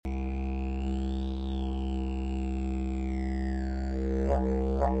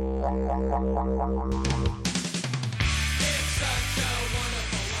Okay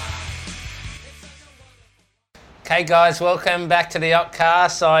guys, welcome back to the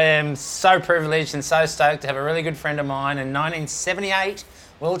Yachtcast. I am so privileged and so stoked to have a really good friend of mine and 1978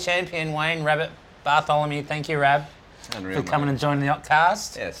 world champion Wayne Rabbit Bartholomew. Thank you, Rab, for coming and joining the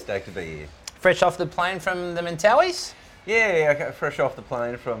Yachtcast. Yeah, stoked to be here. Fresh off the plane from the Mentawais? Yeah, I got fresh off the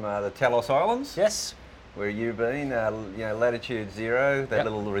plane from the Talos Islands. Yes. Where you've been, latitude 0, that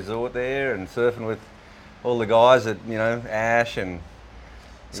little resort there, and surfing with all the guys at, Ash and...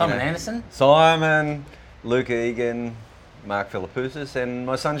 Simon Anderson? Simon, Luke Egan, Mark Philippoussis, and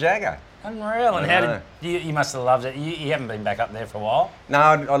my son Jagger. Unreal. And how did you must have loved it. You haven't been back up there for a while?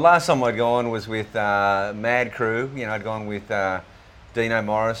 No, last time I'd gone was with Mad Crew. I'd gone with Dino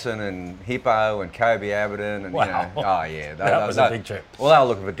Morrison and Hippo and Kobe Aberden. And, wow. That was a big trip. Well, they were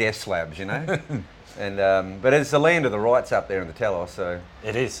looking for death slabs, And but it's the land of the rights up there in the Talos, so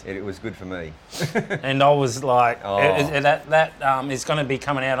it is. It was good for me. And I was like, that is going to be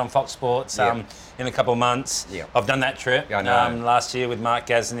coming out on Fox Sports in a couple of months. Yeah. I've done that trip last year with Mark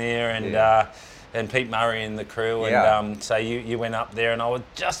Gasnier and Pete Murray and the crew, and so you went up there, and I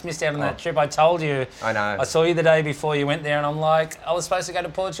just missed out on that trip. I told you. I know. I saw you the day before you went there, and I'm like, I was supposed to go to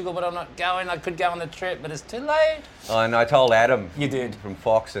Portugal, but I'm not going. I could go on the trip, but it's too late. And I told Adam. You did. From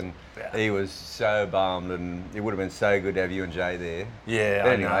Fox, and he was so bummed, and it would have been so good to have you and Jay there. Yeah,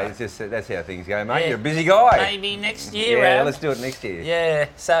 but anyway, it's just that's how things go, mate. You're a busy guy. Maybe next year, Yeah, let's do it next year. Yeah.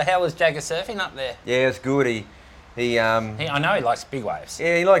 So how was Jagger surfing up there? Yeah, it's good. I know he likes big waves.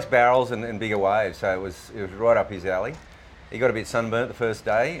 Yeah, he likes barrels and bigger waves, so it was right up his alley. He got a bit sunburnt the first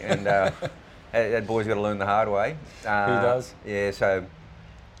day, and that boy's got to learn the hard way. Who does? Yeah, so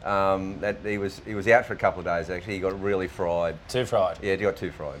he was out for a couple of days actually. He got really fried. Too fried? Yeah, he got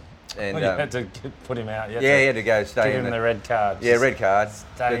too fried. And you had to put him out. He had to go stay. Give him the red card. Yeah, red card.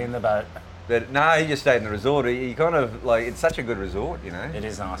 Stay in the boat. But no, he just stayed in the resort. He kind of it's such a good resort, It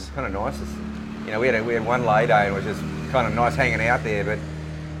is nice. It's kind of nice. We had one lay day and it was just kind of nice hanging out there. But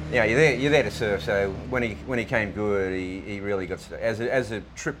you're there to surf. So when he came good, he really got as the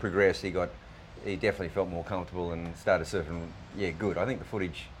trip progressed, he definitely felt more comfortable and started surfing. Yeah, good. I think the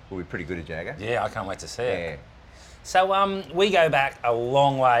footage will be pretty good at Jagger. Yeah, I can't wait to see it. Yeah. So we go back a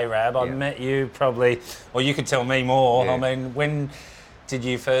long way, Rab. I met you probably, or you could tell me more. Yeah. I mean, when did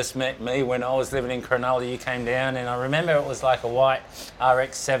you first meet me? When I was living in Cronulla, you came down, and I remember it was like a white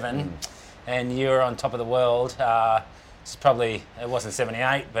RX-7, and you were on top of the world. It wasn't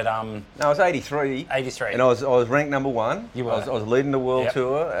 78, but no, it was 83. 83. And I was ranked number 1. You were. I was leading the world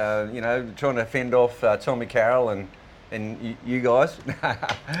tour. Trying to fend off Tommy Carroll and you guys.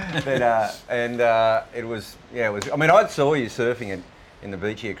 It was. I mean, I saw you surfing in the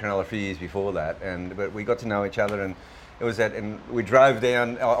beach here at Cronulla a few years before that, but we got to know each other, and it was that, and we drove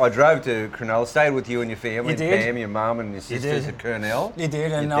down. I drove to Cronulla, stayed with you and your family, Pam, your mum, and your sisters at Kurnell. You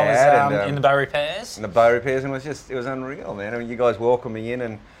did, and I was in the Bow Repairs. In the Bow Repairs, and it was unreal, man. I mean, you guys welcomed me in,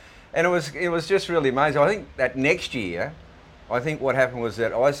 and it was just really amazing. I think that next year, what happened was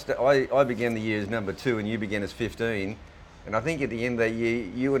that I began the year as number 2, and you began as 15. And I think at the end of that year,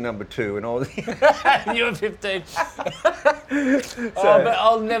 you were number 2, and I was... You were 15. But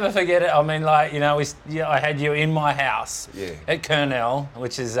I'll never forget it. I mean, I had you in my house at Kurnell,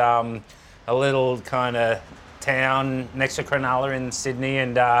 which is a little kind of town next to Cronulla in Sydney,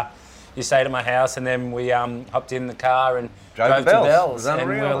 and you stayed at my house, and then we hopped in the car and drove to Bells. And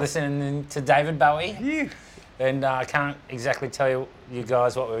we were listening to David Bowie. Yeah. And I can't exactly tell you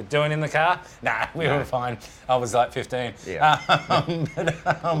guys what we were doing in the car. Nah, we were fine. I was like 15. Yeah.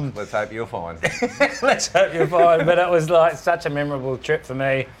 Let's hope you're fine. Let's hope you're fine. But it was like such a memorable trip for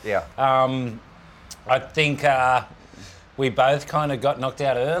me. Yeah. I think we both kind of got knocked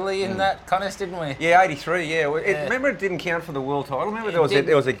out early in that contest, didn't we? Yeah, 83. Yeah. Remember, it didn't count for the world title. Remember, there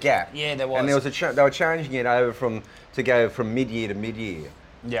was a gap. Yeah, there was. And they were changing it over to go from mid-year to mid-year.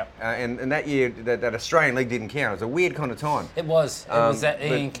 Yeah. And that year, that Australian League didn't count. It was a weird kind of time. It was. It was that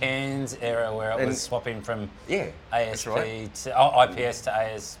Ian Cairns era where it was swapping from ASP to IPS to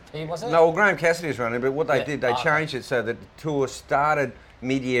ASP, was it? No, well, Graham Cassidy was running, but what they did, they changed it so that the tour started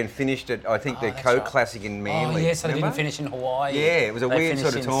mid-year and finished at, I think, the Coke Classic in Manly. Oh, yeah, so they didn't finish in Hawaii. Yeah, it was a weird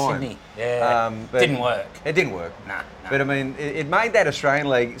sort of time. Sydney. Yeah, didn't work. It didn't work. Nah. But, I mean, it made that Australian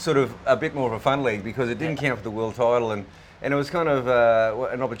League sort of a bit more of a fun league because it didn't count for the world title, and it was kind of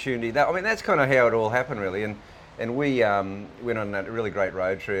an opportunity. That's kind of how it all happened, really. And we went on a really great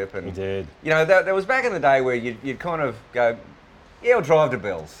road trip. And we did. That was back in the day where you'd kind of go, I'll drive to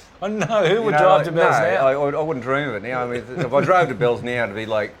Bells. Oh no, who would drive to Bells now? I wouldn't dream of it now. I mean, if I drove to Bells now, it'd be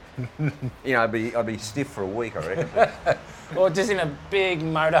like you know, I'd be stiff for a week, I reckon. Or just in a big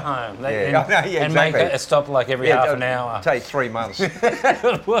motorhome. Yeah, and make a stop like every half an hour. It'd take 3 months.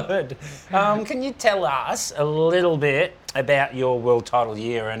 It would. Can you tell us a little bit about your world title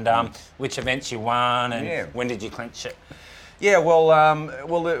year and which events you won and when did you clinch it? Yeah,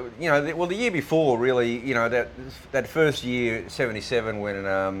 the year before, really, you know, that first year, '77, when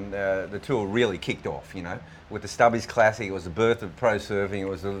the tour really kicked off, you know, with the Stubbies Classic, it was the birth of pro surfing. It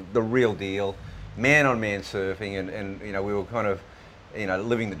was the real deal, man-on-man surfing, and you know, we were kind of, you know,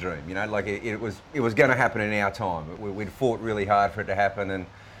 living the dream. You know, like it was going to happen in our time. We'd fought really hard for it to happen,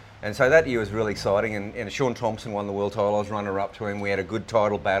 and so that year was really exciting. And Sean Thompson won the world title. I was runner-up to him. We had a good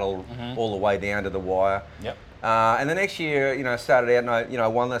title battle all the way down to the wire. Yep. And the next year, you know, started out, and I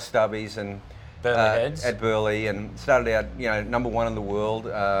won the Stubbies and Burley Heads at Burley, and started out, you know, #1 in the world,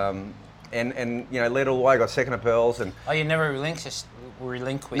 and you know, led all the way. I got second at Pearls, and you never relinquished.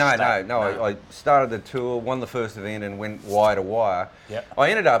 No. I started the tour, won the first event, and went wire to wire. Yep. I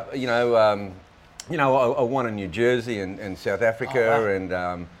ended up, I won in New Jersey and South Africa, and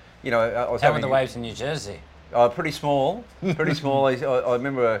I was How were the waves in New Jersey? Pretty small, pretty small. I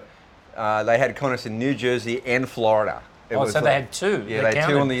remember. They had contests in New Jersey and Florida. So they had two. Yeah, they had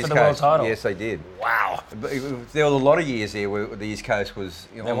two on the East Coast. World title. Yes, they did. Wow. But there was a lot of years there where the East Coast was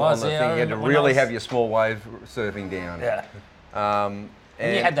on the thing. You had to really have your small wave surfing down. Yeah.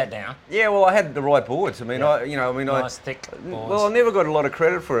 And you had that down. Yeah, well, I had the right boards. I mean, nice thick boards. Well, I never got a lot of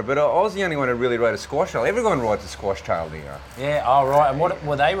credit for it, but I was the only one who really rode a squash tail. Everyone rides a squash tail now. Yeah. Oh, right. And what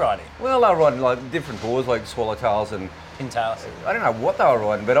were they riding? Well, they were riding like different boards, like swallowtails and pintails. I don't know what they were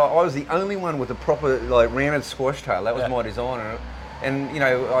riding, but I was the only one with a proper like rounded squash tail. That was my design, and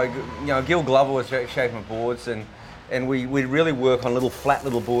Gil Glover was shaping my boards, and we really work on flat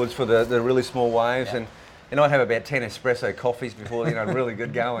little boards for the really small waves, and I'd have about 10 espresso coffees before really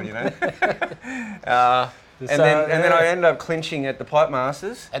good going, you know. And then I ended up clinching at the Pipe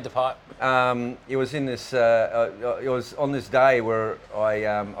Masters. At the Pipe. It was in this. It was on this day where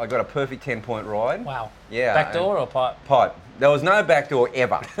I got a perfect 10-point ride. Wow. Yeah. Backdoor or pipe? Pipe. There was no backdoor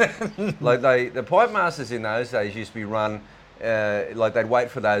ever. The Pipe Masters in those days used to be run. They'd wait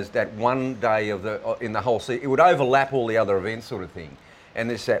for that one day in the whole season. It would overlap all the other events, sort of thing, and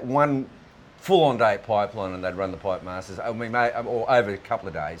there's that one full-on day at Pipeline, and they'd run the Pipe Masters. I mean, or over a couple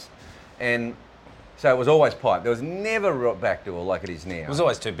of days, and. So it was always pipe. There was never a backdoor like it is now. It was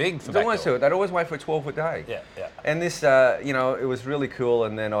always too big for backdoor. They'd always wait for a 12-foot day. Yeah. And this, it was really cool.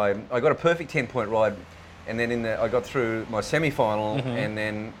 And then I got a perfect 10-point ride, and then I got through my semi-final, and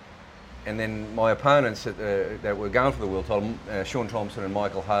then my opponents that were going for the world title, Sean Thompson and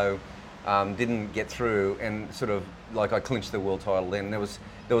Michael Ho, didn't get through, and sort of I clinched the world title. Then there was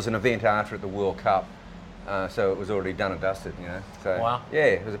an event after at the World Cup. So it was already done and dusted, you know. So wow. Yeah,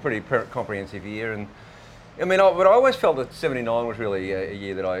 it was a pretty comprehensive year, and I mean, but I always felt that '79 was really a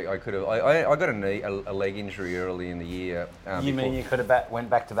year that I could have. I got a leg injury early in the year. You mean you could have went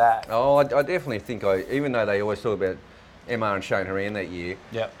back to back? Oh, I definitely think even though they always talk about MR and Shane Horan that year.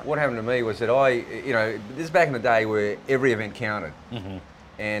 Yeah. What happened to me was that this is back in the day where every event counted,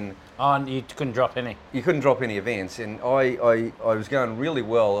 and. And you couldn't drop any? You couldn't drop any events, and I was going really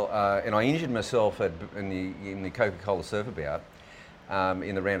well, and I injured myself in the Coca-Cola Surfabout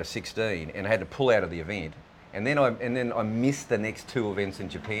in the round of 16, and I had to pull out of the event, and then I missed the next two events in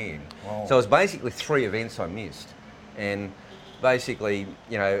Japan. Wow. So it was basically 3 events I missed, and basically,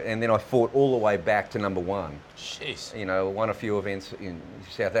 and then I fought all the way back to #1. Jeez. Won a few events in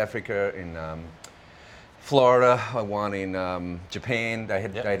South Africa, in Florida. I won in Japan. They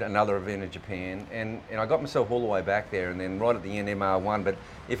had another event in Japan, and I got myself all the way back there. And then right at the end, MR won. But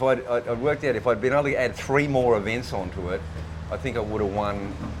if I'd worked out, if I'd been able to add 3 more events onto it, I think I would have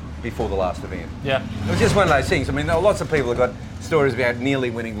won before the last event. Yeah, it was just one of those things. I mean, lots of people have got stories about nearly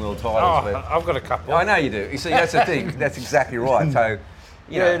winning world titles. But I've got a couple. I know you do. You see, that's the thing. That's exactly right. So.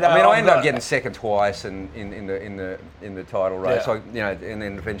 I ended up getting second twice in the title race. Yeah. So, and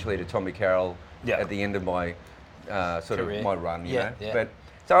then eventually to Tommy Carroll at the end of my career. of my run. You know. Yeah. But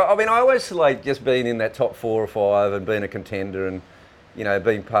so I mean, I always just being in that top 4 or 5 and being a contender and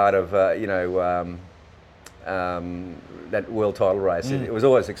being part of that world title race. It was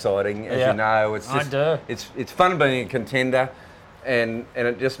always exciting, as you know. It's just it's fun being a contender, and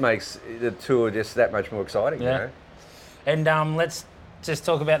it just makes the tour just that much more exciting. Yeah. And let's just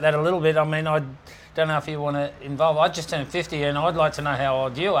talk about that a little bit. I mean, I don't know if you want to involve. I just turned 50, and I'd like to know how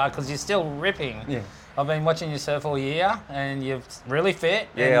old you are because you're still ripping. Yeah. I've been watching you surf all year, and you're really fit.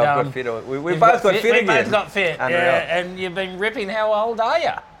 Yeah, and, I've got fit. We both got fit again. We both got fit. Yeah, and you've been ripping. How old are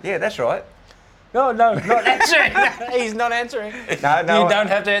you? Yeah, that's right. No, not answering. He's not answering. No. You don't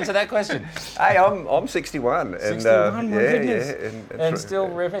have to answer that question. Hey, I'm 61. 61, my goodness. Yeah. And still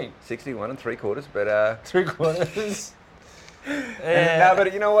ripping. 61 3/4, but... 3/4. No,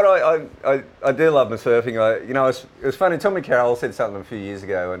 but you know what? I do love my surfing. It was funny. Tommy Carroll said something a few years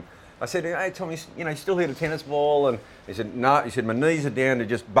ago, and I said, "Hey, Tommy, you still hit a tennis ball?" And he said, "No." He said, "My knees are down to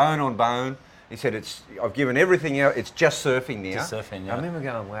just bone on bone." He said, "I've given everything out. It's just surfing now." Just surfing. Yeah. I remember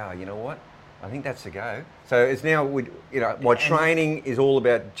going, "Wow, you know what? I think that's the go." So it's now my training is all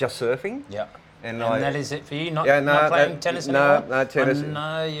about just surfing. Yeah. And that is it for you. Not playing tennis anymore. No tennis.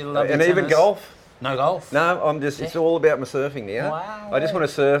 No, you love your and tennis. even golf. No golf? No, I'm just, it's all about my surfing now. Wow. I just want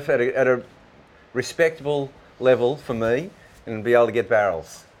to surf at a respectable level for me and be able to get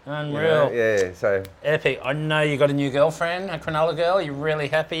barrels. Unreal. Yeah, so. Epic. I know you got a new girlfriend, a Cronulla girl. You're really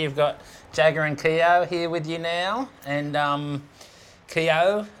happy. You've got Jagger and Keogh here with you now. And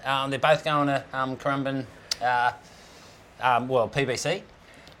Keogh, they're both going to Currumbin, PBC.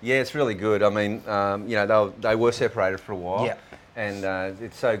 Yeah, it's really good. I mean, they were separated for a while. Yeah. And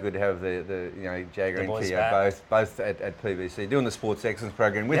it's so good to have the Jagger and boys Keogh both at PBC doing the Sports Excellence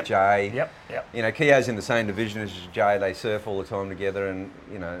program with Jay. Yep. Keogh's in the same division as Jay. They surf all the time together, and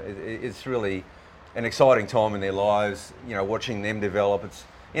it's really an exciting time in their lives. Watching them develop.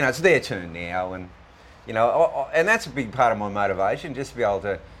 It's their turn now, and and that's a big part of my motivation, just to be able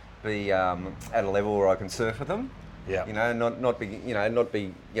to be at a level where I can surf with them. Yeah. Not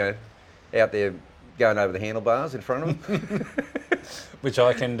be out there going over the handlebars in front of them. Which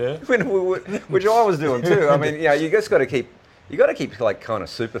I can do. Which I was doing too. I mean, you just got to keep like kind of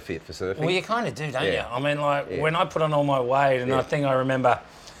super fit for surfing. Well, you kind of do, don't you? I mean, when I put on all my weight, and I think I remember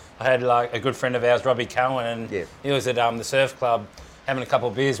I had like a good friend of ours, Robbie Cohen, and he was at the surf club having a couple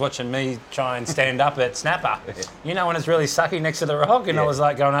of beers, watching me try and stand up at Snapper. When it's really sucky next to the rock, and I was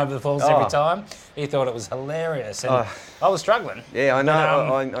like going over the falls every time. He thought it was hilarious, and I was struggling. Yeah, I know.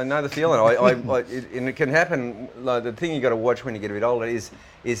 But, I know the feeling. And it can happen. Like, the thing you got to watch when you get a bit older is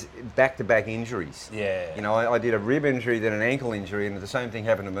back-to-back injuries. Yeah. I did a rib injury, then an ankle injury, and the same thing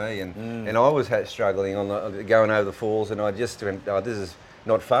happened to me. And I was struggling on going over the falls, and I just went, this is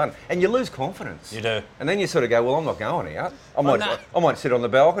not fun, and you lose confidence. You do, and then you sort of go, "Well, I'm not going out. I might sit on the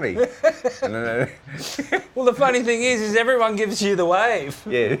balcony." And then, well, the funny thing is everyone gives you the wave.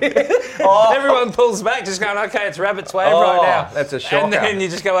 Yeah. Everyone pulls back, just going, "Okay, it's Rabbit's wave right now." That's a shocker. And then you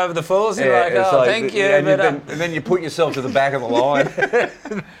just go over the falls. And you're like, "Thank you." And then you put yourself to the back of the line.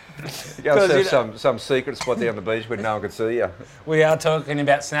 You go surf some secret spot there on the beach where no one could see you. We are talking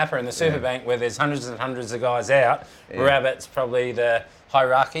about Snapper and the Superbank, where there's hundreds and hundreds of guys out. Rabbit's probably the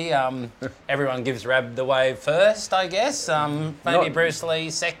hierarchy. Everyone gives Rab the wave first, I guess. Maybe Bruce Lee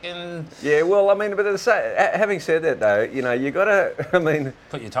second. Yeah, well, I mean, but having said that, though, you got to, I mean,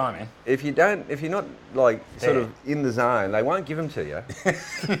 put your time in. If you're not like sort of in the zone, they won't give them to you.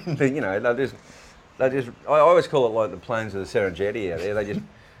 They just. I always call it like the plains of the Serengeti out there. They just.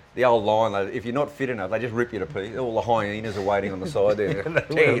 The old line, if you're not fit enough, they just rip you to pieces. All the hyenas are waiting on the side there.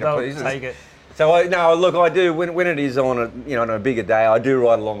 They'll take it. So I do when it is on a bigger day, I do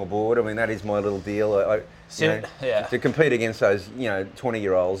ride along a board. I mean, that is my little deal. To compete against those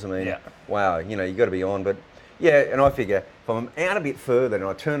 20-year-olds. I mean, wow, you got to be on. But and I figure if I'm out a bit further and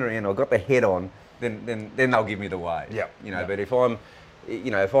I turn around, I've got the head on, then they'll give me the wave. But if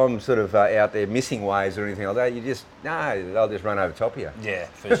I'm sort of out there missing waves or anything like that, they'll just run over top of you. Yeah,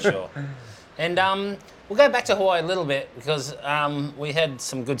 for sure. And we'll go back to Hawaii a little bit because we had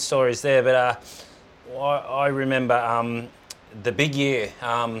some good stories there. But I remember the big year,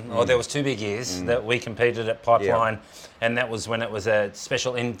 there was 2 big years that we competed at Pipeline, and that was when it was a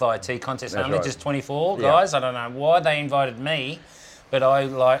special invitee contest. That's only right. Just 24 guys. I don't know why they invited me, but I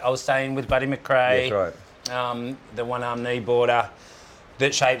was staying with Buddy McRae, the one-arm knee boarder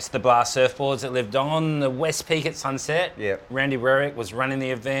that shapes the Blast surfboards that lived on the West Peak at sunset. Randy Rurick was running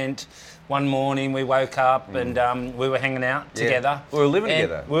the event. One morning we woke up and we were hanging out together. We were living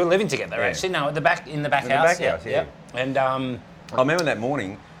together. We were living together actually. No, in the back house. In the back house. And I remember that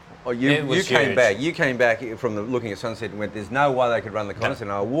morning. You came back. You came back from looking at sunset and went, "There's no way they could run the contest."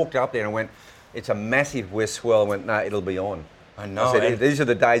 And I walked up there and went, "It's a massive west swell." And went, "No, it'll be on." I know. I said, "These are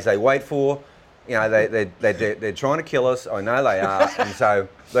the days they wait for. They're trying to kill us. I know they are, and so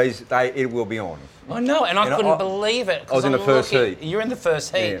it will be on." I know, and I couldn't believe it. I was in the first heat. You're in the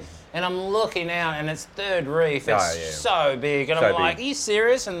first heat, and I'm looking out, and it's Third Reef. It's so big, and I'm like, "Are you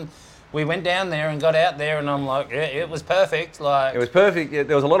serious?" And we went down there and got out there, and I'm like, it was perfect. Like, it was perfect.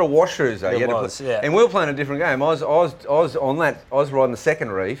 There was a lot of wash-throughs though. It was, and we were playing a different game. I was on that. I was riding the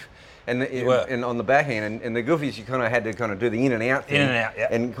second reef. and on the backhand, and the goofies you kind of had to kind of do the in and out thing,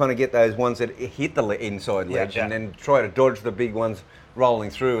 and kind of get those ones that hit the inside ledge, and then try to dodge the big ones rolling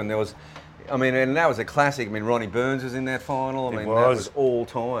through. And there was, I mean, and that was a classic. I mean, Ronnie Burns was in that final. I mean, that was all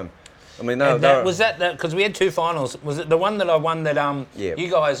time. I mean, was that because we had two finals? Was it the one that I won that you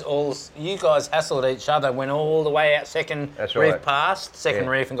guys hassled each other, went all the way out second reef past second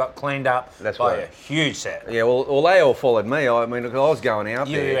reef and got cleaned up by a huge set. Yeah, well, they all followed me. I mean, I was going out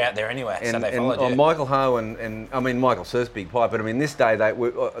there. You were out there anyway, so they followed you. Michael Ho and I mean Michael Surf's big pipe, but I mean this day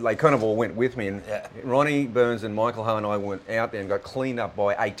they kind of all went with me, and Ronnie Burns and Michael Ho and I went out there and got cleaned up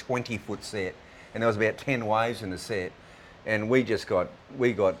by a 20-foot set, and there was about 10 waves in the set, and we got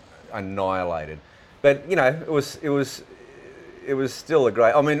annihilated. But you know, it was still a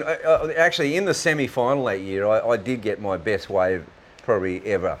great. I mean, actually, in the semi-final that year, I did get my best wave probably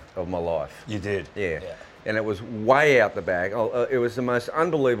ever of my life. You did, yeah. And it was way out the back. It was the most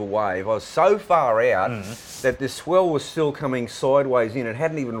unbelievable wave. I was so far out that the swell was still coming sideways in. It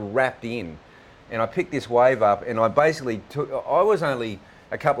hadn't even wrapped in, and I picked this wave up, and I basically took. I was only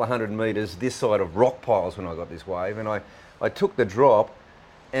a couple of 100 metres this side of rock piles when I got this wave, and I took the drop.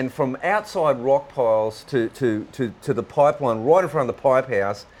 And from outside rock piles to the pipeline, right in front of the pipe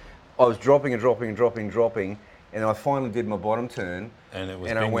house, I was dropping, and I finally did my bottom turn. And it was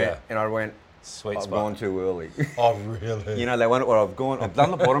I went, sweet I've spot. Gone too early. Oh, really? You know, they went, well, I've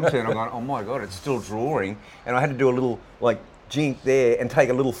done the bottom turn, I've gone, oh my God, it's still drawing. And I had to do a little, like, jink there and take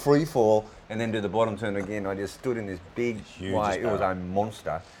a little free fall and then do the bottom turn again. I just stood in this big wave. It was a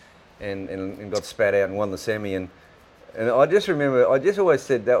monster. And got spat out and won the semi. And I just remember, I just always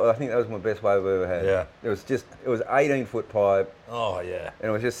said that, I think that was my best wave I've ever had. Yeah. It was 18-foot pipe. Oh, yeah. And it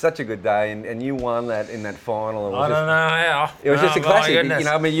was just such a good day, and you won that in that final. I don't know how. It was just a classic. You know,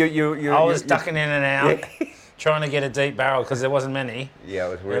 I mean, I was ducking in and out, trying to get a deep barrel because there wasn't many. Yeah,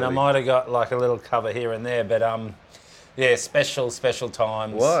 it was really. And I might have got like a little cover here and there, but yeah, special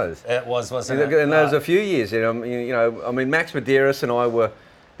times. It was, wasn't it? And there was a few years, you know, I mean, Max Medeiros and I were.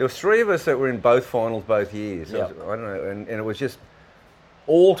 There was three of us that were in both finals both years. Yep. I don't know, and it was just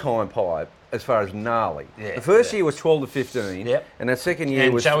all-time pipe as far as gnarly. Yeah, the first year was 12 to 15, and the second year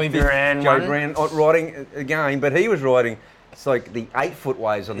was Joey Buran riding again, but he was riding. It's like the 8-foot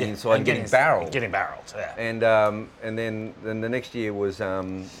waves on the inside and getting barreled. Getting barreled, yeah. And then the next year was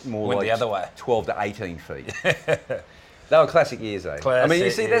more went like the other way. 12 to 18 feet. They were classic years, eh? I mean, you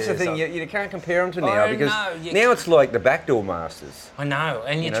see, that's the thing. You can't compare them to now because now it's like the backdoor masters. I know,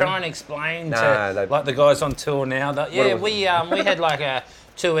 and you try and explain to like the guys on tour now that we had like a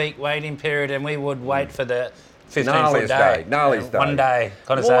 2-week waiting period, and we would wait for the 15-foot day. Gnarliest day. One day,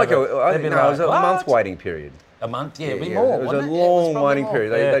 kind of. More like it was a month waiting period. A month, yeah, it'd be more. It was a long waiting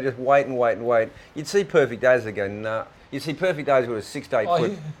period. They just wait and wait and wait. You'd see perfect days that go, nah. You'd see perfect days with a 6 to 8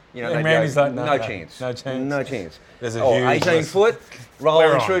 foot. You know, Randy's like, no chance. No chance. No chance. There's a huge 18 foot,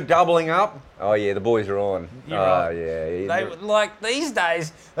 rolling through, doubling up. Oh yeah, the boys are on. You're right. Yeah. They like these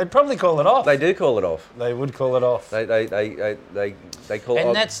days. They'd probably call it off. They do call it off. They would call it off. They call it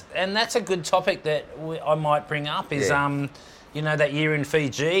off. And that's a good topic that I might bring up is you know, that year in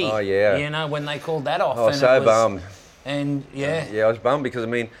Fiji. Oh yeah. You know, when they called that off. I was so bummed. And yeah, I was bummed because I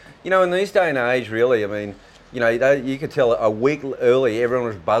mean, you know, in this day and age, really, I mean. You know, you could tell a week early, everyone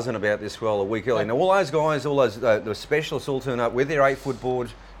was buzzing about this swell a week early. Now, all those guys, the specialists all turn up with their 8-foot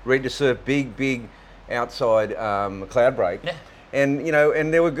boards, ready to surf big outside cloud break. Yeah. And, you know,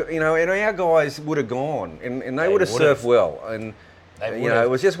 and there were, you know, and our guys would have gone and they would have surfed well. And, you know, it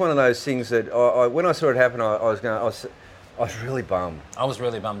was just one of those things that when I saw it happen, I was really bummed. I was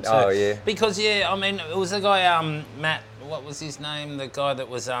really bummed too. Oh, yeah. Because, I mean, it was the guy, Matt, what was his name? The guy that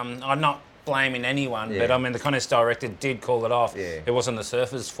was, I'm not blaming anyone, but I mean the contest director did call it off. Yeah. It wasn't the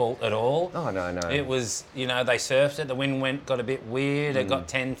surfer's fault at all. Oh no. It was, you know, they surfed it, the wind got a bit weird, it got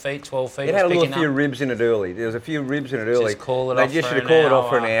 10 feet, 12 feet. It had a few ribs in it early. There was a few ribs in it early. Just call it they off just for should have called it off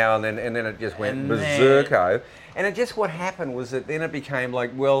for an hour and then it just went berserko. And it just, what happened was that then it became like,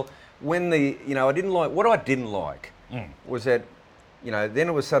 well, when the, you know, I didn't like was that, you know, then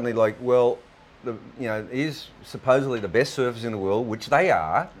it was suddenly like, well, you know, he's supposedly the best surfers in the world, which they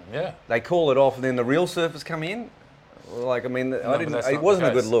are. Yeah. They call it off, and then the real surfers come in. Like, I mean, it wasn't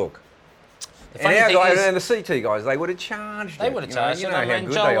a good look. And our guys, and the CT guys, they would have charged. They would have charged. You know how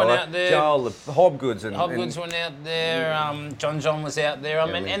good they are. Joel, the Hobgoods and Hobgoods went out there. John was out there.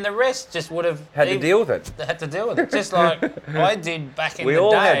 I mean, and the rest just would have had to deal with it. They had to deal with it, just like I did back in the day. We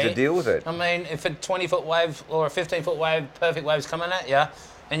all had to deal with it. I mean, if a 20-foot wave or a 15-foot wave, perfect wave's coming at you,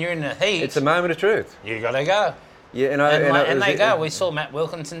 and you're in the heat, it's a moment of truth. You got to go. Yeah, and they go. We saw Matt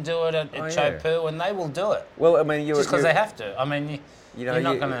Wilkinson do it at Chopu, and they will do it. Well, I mean, just because they have to. I mean, you're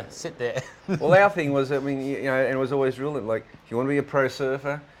not going to sit there. Well, our thing was, I mean, and it was always ruled like, if you want to be a pro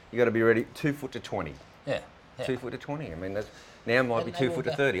surfer, you got to be ready 2 foot to 20. Yeah. 2 foot to 20. I mean, that's now it might be 2 foot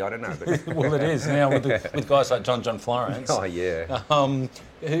to 30. I don't know. But well, it is now with guys like John Florence. Oh yeah.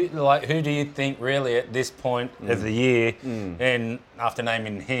 Who do you think really at this point of the year, and after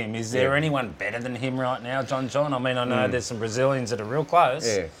naming him, is there anyone better than him right now, John? I mean, I know there's some Brazilians that are real close.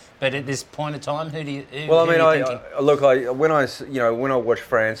 Yeah. But at this point of time, who do you? Well, I mean, when I watched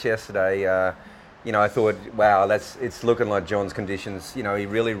France yesterday. I thought, wow, it's looking like John's conditions. He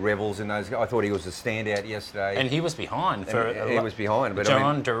really revels in those. I thought he was a standout yesterday. And he was behind he was behind, but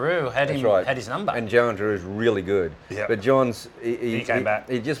John Daru had his number. And John Daru is really good. Yep. But John's he came back.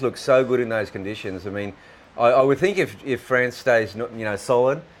 He just looks so good in those conditions. I mean, I would think if France stays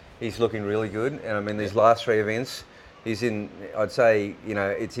solid, he's looking really good. And I mean, these last 3 events, he's in. I'd say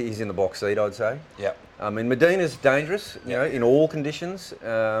he's in the box seat. I'd say. Yep. I mean, Medina's dangerous, in all conditions.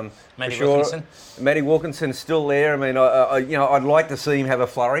 Matty Wilkinson. Matty Wilkinson's still there. I mean, I'd like to see him have a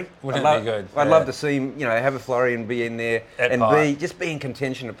flurry. Wouldn't it be good? I'd love to see him, have a flurry and be in there and be in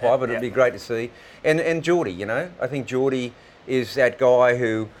contention at Pipe. It'd be great to see. And Geordie, I think Geordie is that guy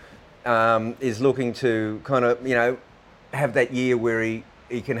who is looking to kind of, have that year where he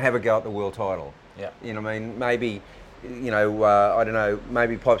can have a go at the world title. Yeah. I mean, maybe. I don't know,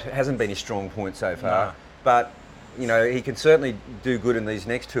 maybe Pipes hasn't been his strong point so far, but, he can certainly do good in these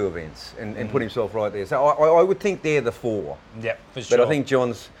next 2 events and put himself right there. So I would think they're the 4. Yeah, for sure. But I think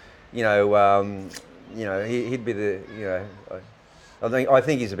John's, he'd be the, I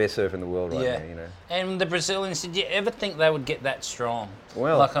think he's the best surfer in the world right now, And the Brazilians, did you ever think they would get that strong?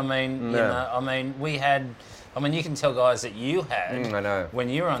 Well, we had... I mean, you can tell guys that you had. I know. When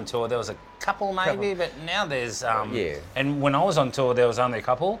you were on tour, there was a couple maybe, but now there's... And when I was on tour, there was only a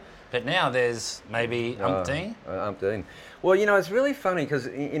couple, but now there's maybe umpteen. Umpteen. Well, it's really funny because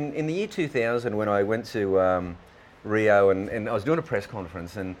in the year 2000, when I went to Rio and I was doing a press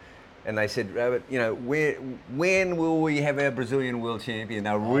conference and they said, Robert, when will we have our Brazilian world champion?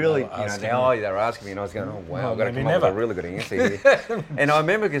 They were really, they were asking me, and I was going, oh wow, I've got to come up with a really good answer here. And I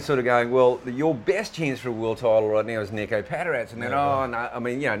remember sort of going, well, your best chance for a world title right now is Neko Patarats, and then no, I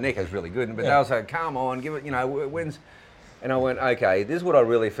mean, Neko's really good, but they'll say, come on, give it, when's? And I went, okay, this is what I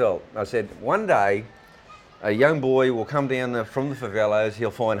really felt. I said, one day, a young boy will come down from the favelas.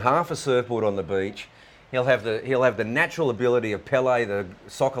 He'll find half a surfboard on the beach. He'll have the natural ability of Pele, the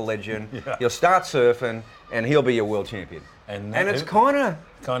soccer legend. Yeah. He'll start surfing, and he'll be a world champion. And it's kind of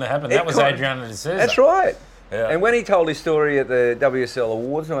happened. That was Adriano de Souza. That's right. Yeah. And when he told his story at the WSL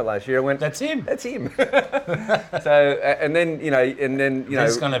Awards night last year, I went, "That's him. That's him." So, and then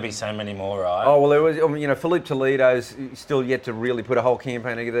there's going to be so many more, right? Oh well, there was. Filipe Toledo's still yet to really put a whole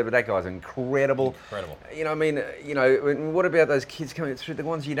campaign together, but that guy's incredible. What about those kids coming through, the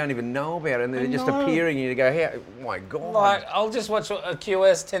ones you don't even know about, and they're just appearing, and you go, "Oh my God!" Like, I'll just watch a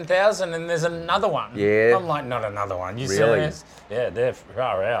QS 10,000, and there's another one. Yeah. I'm like, not another one. You really? Serious? Yeah, they're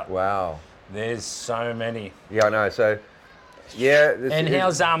far out. Wow. There's so many. Yeah, I know. So, yeah. And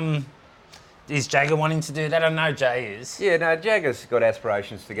how's is Jagger wanting to do that? I know Jay is. Yeah, no, Jagger's got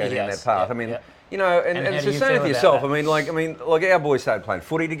aspirations to go down that path. Yeah, I mean, and it's the same with yourself. I mean, like our boys started playing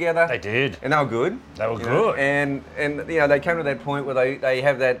footy together. They did, and they were good. They were good. And they came to that point where they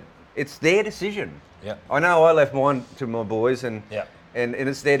have that. It's their decision. Yeah. I know. I left mine to my boys, and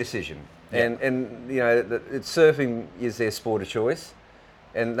it's their decision. Yeah. And it's surfing is their sport of choice.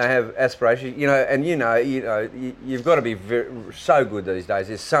 And they have aspirations, you've got to be so good these days.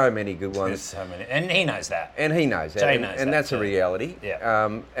 There's so many good ones. There's so many, and he knows that. And he knows that. Jay knows that, and that's a reality.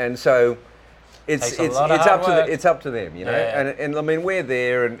 Yeah. And so it's up to them, Yeah. And I mean, we're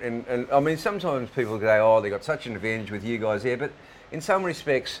there, and I mean, sometimes people say, oh, they got such an advantage with you guys there, but in some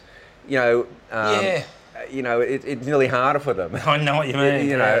respects, it's nearly harder for them. I know what you mean.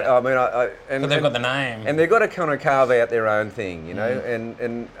 But they've got the name, and they've got to kind of carve out their own thing,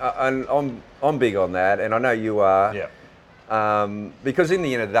 And I'm big on that, and I know you are. Yeah. Because in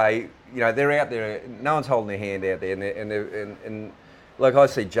the end of the day, they're out there. No one's holding their hand out there, and like I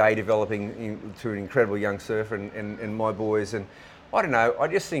see Jay developing into an incredible young surfer, and my boys, and I don't know. I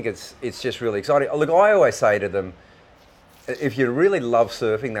just think it's just really exciting. Look, I always say to them, if you really love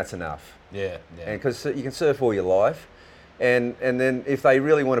surfing, that's enough. Yeah. And because you can surf all your life, and then if they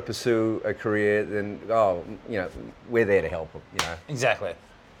really want to pursue a career, then we're there to help them. Exactly.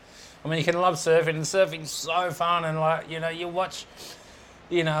 I mean, you can love surfing, and surfing's so fun, and you watch,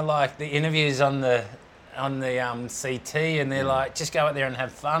 like the interviews on the CT, and they're like, just go out there and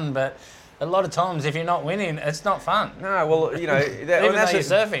have fun, but a lot of times if you're not winning, it's not fun. No, well, you know, Even though you're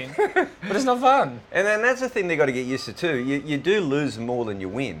surfing, but it's not fun. And then that's the thing they got to get used to too. You do lose more than you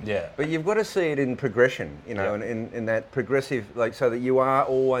win. Yeah. But you've got to see it in progression, you know, and in that progressive, like, so that you are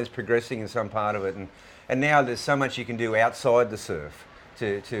always progressing in some part of it. And now there's so much you can do outside the surf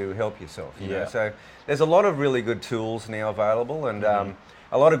to help yourself. You know? So there's a lot of really good tools now available, and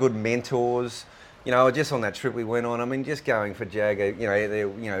a lot of good mentors. You know, just on that trip we went on, I mean, just going for Jagger, you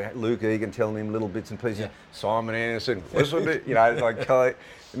know, Luke Egan telling him little bits and pieces. Simon Anderson, listen to, you know, like, I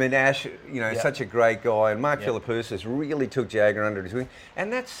mean, Ash, you know, such a great guy, and Mark Philippoussis really took Jagger under his wing,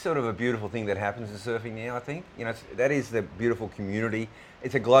 and that's sort of a beautiful thing that happens in surfing now. I think, you know, that is the beautiful community.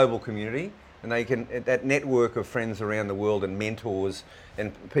 It's a global community, and they can that network of friends around the world and mentors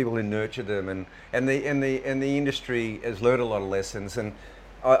and people who nurture them, and the industry has learned a lot of lessons. And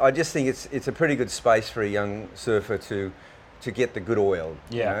I just think it's a pretty good space for a young surfer to get the good oil.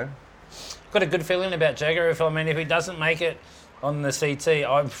 You know? Got a good feeling about Jagger. If he doesn't make it on the CT,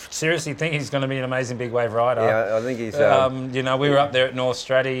 I seriously think he's going to be an amazing big wave rider. Yeah, I think he's. You know, we were up there at North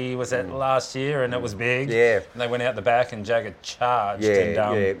Stratty, was that last year, and it was big. Yeah. And they went out the back, and Jagger charged.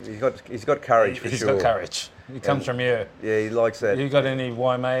 Yeah, and, he's got courage for sure. He's got courage. He comes from you. Yeah, he likes that. You got any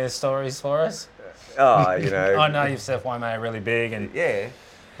Waimea stories for us? Oh, you know. I know you've surfed Waimea really big, and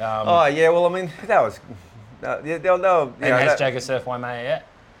well, I mean, that was. Has Jagger surfed Waimea yet?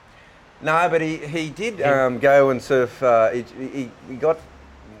 No, but he did go and surf. He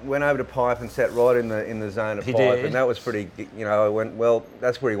went over to Pipe and sat right in the zone of Pipe, and that was pretty. You know, I went, well,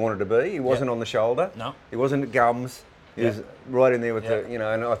 that's where he wanted to be. He wasn't on the shoulder. No. He wasn't at gums. He was right in there with the, you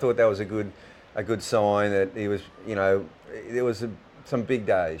know, and I thought that was a good sign that he was, you know, there was some big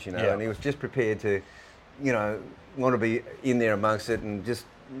days, you know, and he was just prepared to, you know, want to be in there amongst it, and just,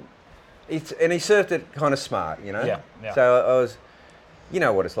 he surfed it kind of smart, you know. Yeah. So I was. You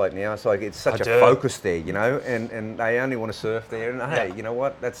know what it's like now. It's like it's such a focus there, you know, and they only want to surf there. And hey, you know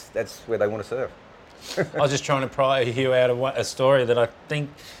what? That's where they want to surf. I was just trying to pry you out of a story that I think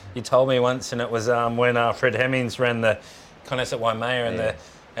you told me once, and it was when Fred Hemmings ran the contest at Waimea,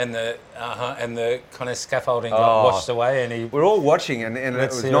 and the kind of scaffolding got washed away, and we're all watching, and it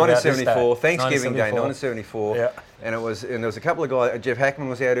was 1974, Thanksgiving Day, 1974, and there was a couple of guys. Jeff Hackman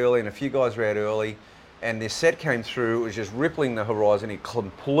was out early, and a few guys were out early. And this set came through, it was just rippling the horizon. He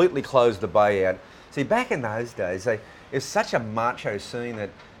completely closed the bay out. See, back in those days, it was such a macho scene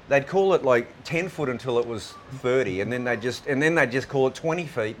that they'd call it like 10 foot until it was 30, and then they'd just call it 20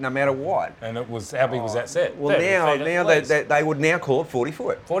 feet, no matter what. And it was, how big was that set? Well, now they would now call it 40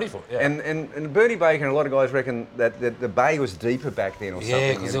 foot. 40 foot, yeah. And Bernie Baker and a lot of guys reckon that the bay was deeper back then or something.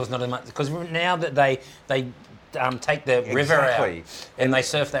 Yeah, because there was not as much. Because now that they take the river out, and they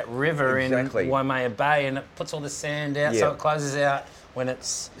surf that river in Waimea Bay, and it puts all the sand out, so it closes out when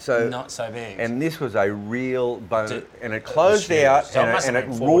it's not so big. And this was a real bone, and it closed out, and it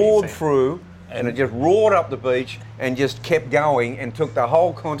roared through, and it just roared up the beach, and just kept going, and took the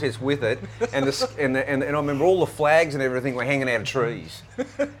whole contest with it. And I remember all the flags and everything were hanging out of trees.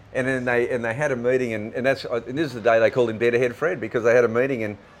 And then they had a meeting, and this is the day they called him Deadhead Fred, because they had a meeting,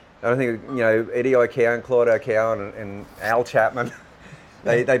 and I think, you know, Eddie O'Cowan and Clyde O'Cowan and Al Chapman,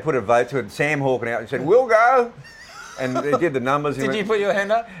 they put a vote to it. Sam Hawken out and said, "We'll go." And they did the numbers. Did you put your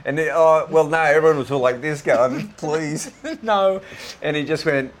hand up? And well, no, everyone was all like this going, "Please." No. And he just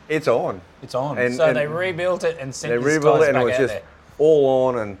went, "It's on." It's on. And they rebuilt it and sent it, and it was just all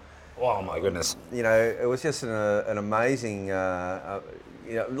on. And oh my goodness. You know, it was just an amazing, you know,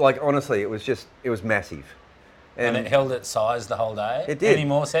 like honestly, it was massive. And it held its size the whole day? It did. Any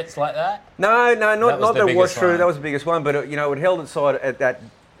more sets like that? No, not the wash through. That was the biggest one. But, it held its size at that,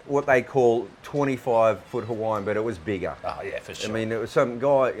 what they call 25-foot Hawaiian, but it was bigger. Oh, yeah, for sure. I mean, it was some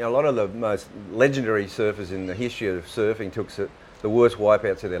guy, a lot of the most legendary surfers in the history of surfing took the worst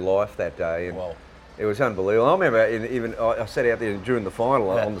wipeouts of their life that day. And it was unbelievable. I remember I sat out there during the final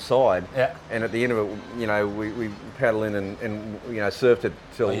on the side, and at the end of it, you know, we paddled in and you know, surfed it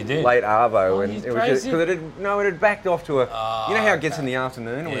till late arvo, and it was just because it had backed off to a, you know how it gets in the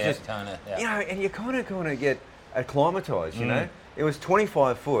afternoon. It was just you know, and you kind of get acclimatised. You know, it was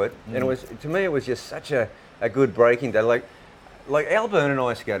 25 foot, and it was, to me, it was just such a good breaking day. Like Al Byrne and I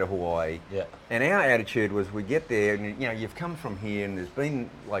used to go to Hawaii, and our attitude was we get there and, you know, you've come from here and there's been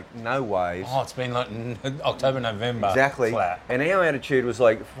like no waves. Oh, it's been like October, November. Exactly. Flat. And our attitude was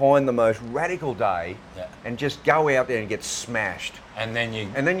like find the most radical day and just go out there and get smashed. And then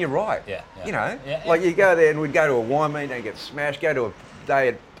you're right. Yeah. You know, like you go there and we'd go to a wine meeting and get smashed, go to a day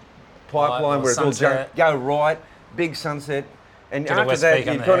at Pipeline where it's all junk, go right, big sunset. And after that,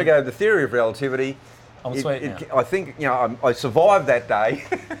 you kind of go the theory of relativity. I'm sweet now. I think, I survived that day,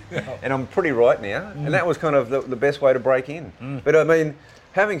 and I'm pretty right now, and that was kind of the best way to break in. But I mean,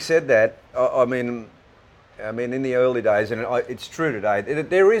 having said that, I mean, in the early days, and it's true today,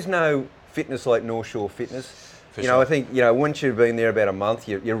 there is no fitness like North Shore Fitness. I think, once you've been there about a month,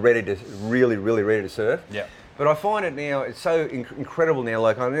 you're ready to, really ready to surf. Yeah. But I find it now, it's so incredible now.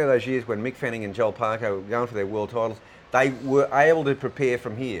 Like, I remember those years when Mick Fanning and Joel Parker were going for their world titles. They were able to prepare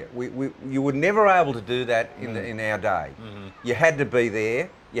from here. You were never able to do that in our day. You had to be there.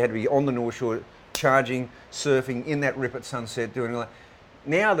 You had to be on the North Shore, charging, surfing, in that rip at sunset, doing all that.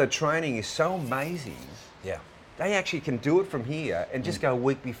 Now the training is so amazing. Yeah. They actually can do it from here and just go a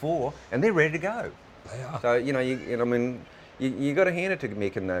week before, and they're ready to go. They are. So, you got to hand it to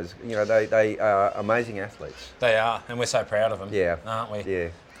Mick and those. They are amazing athletes. They are, and we're so proud of them. Yeah. Aren't we? Yeah.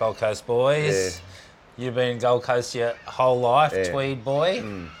 Gold Coast boys. Yeah. You've been Gold Coast your whole life, Tweed boy.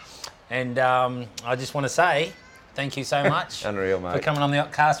 And I just want to say thank you so much. Unreal, mate. For coming on the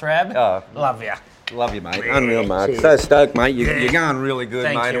Cast Rab. Oh, love you. Love you, mate. Unreal, Mark. So stoked, mate. You're going really good,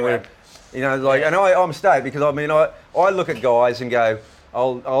 Thank mate. You, and and I'm stoked because I look at guys and go,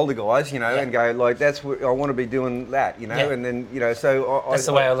 older guys, and go like, that's what I want to be doing that, and then so that's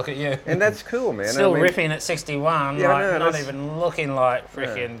the way I look at you. And that's cool, man. Still ripping at 61, not even looking like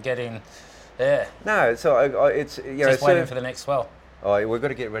freaking getting. Yeah. No, so it's just waiting for the next swell. Oh, we've got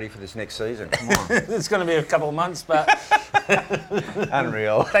to get ready for this next season. Come on. It's going to be a couple of months, but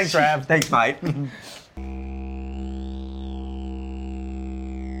unreal. Thanks, Rab. Thanks, mate.